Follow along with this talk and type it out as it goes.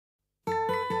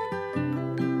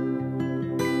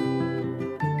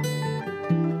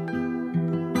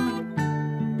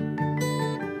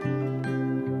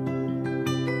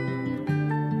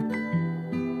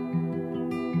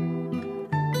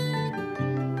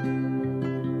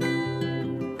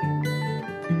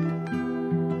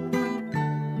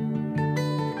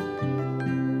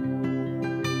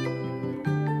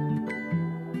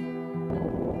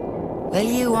Well,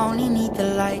 you only need the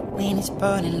light when it's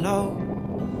burning low.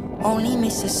 Only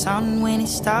miss the sun when it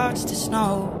starts to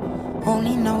snow.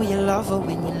 Only know you love her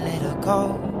when you let her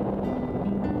go.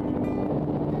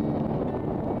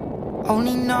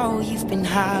 Only know you've been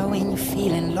high when you're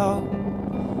feeling low.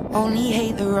 Only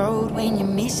hate the road when you're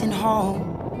missing home.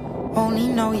 Only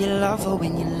know you love her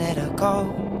when you let her go.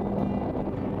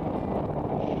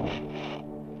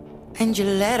 And you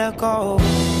let her go.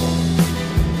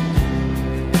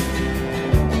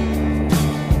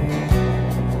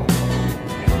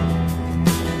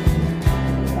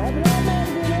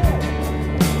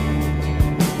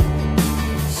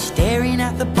 Staring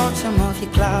at the bottom of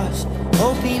your glass,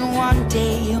 hoping one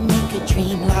day you'll make a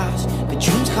dream last. But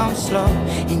dreams come slow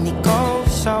and they go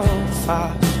so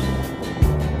fast.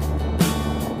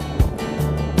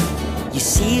 You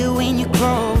see it when you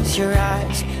close your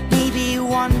eyes. Maybe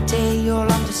one day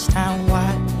you'll understand why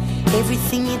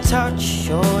everything you touch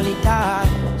surely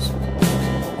dies.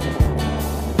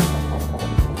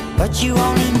 But you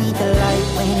only need the light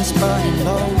when it's burning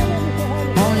low.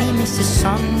 Only miss the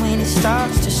sun when it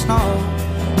starts to snow.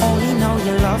 Only know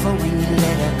you love her when you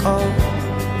let her go.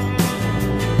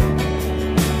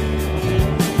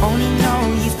 Only know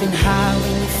you've been high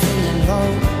when you're feeling low.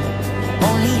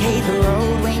 Only hate the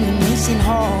road when you're missing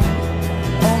home.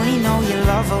 Only know you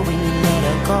love her when you let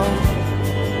her go.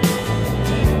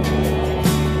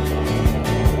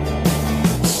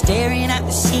 Staring at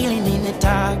the ceiling in the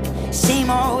dark, same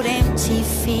old empty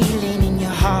feeling in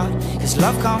your heart. 'Cause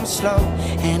love comes slow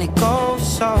and it goes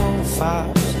so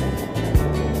fast.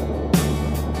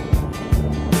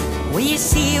 Will you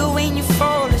see her when you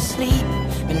fall asleep?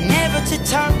 But never to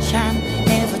touch and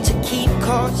never to keep.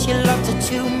 'Cause you loved her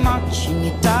too much and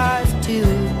you dive too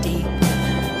deep.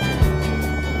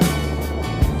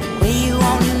 Well, you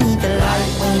only need the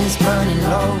light when it's burning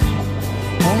low.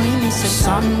 Only miss the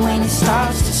sun when it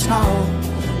starts to snow.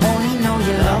 Only know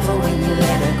you love her when you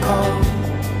let her go.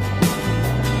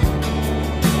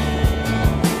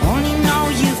 Only know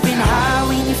you've been high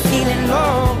when you're feeling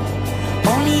low.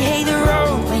 Only hate the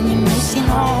road when you're missing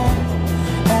home.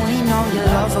 Only know you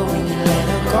love her when you let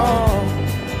her go.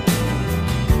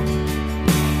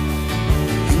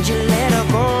 And you let her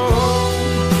go.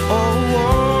 Oh,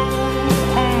 oh,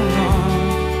 oh, oh.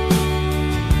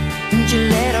 And you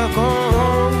let her go.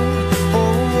 Oh,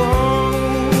 oh,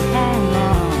 oh,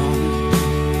 oh.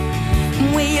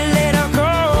 Will you let her go?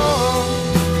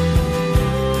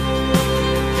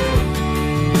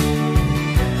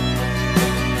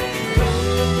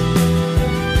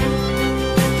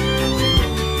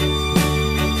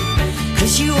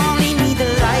 You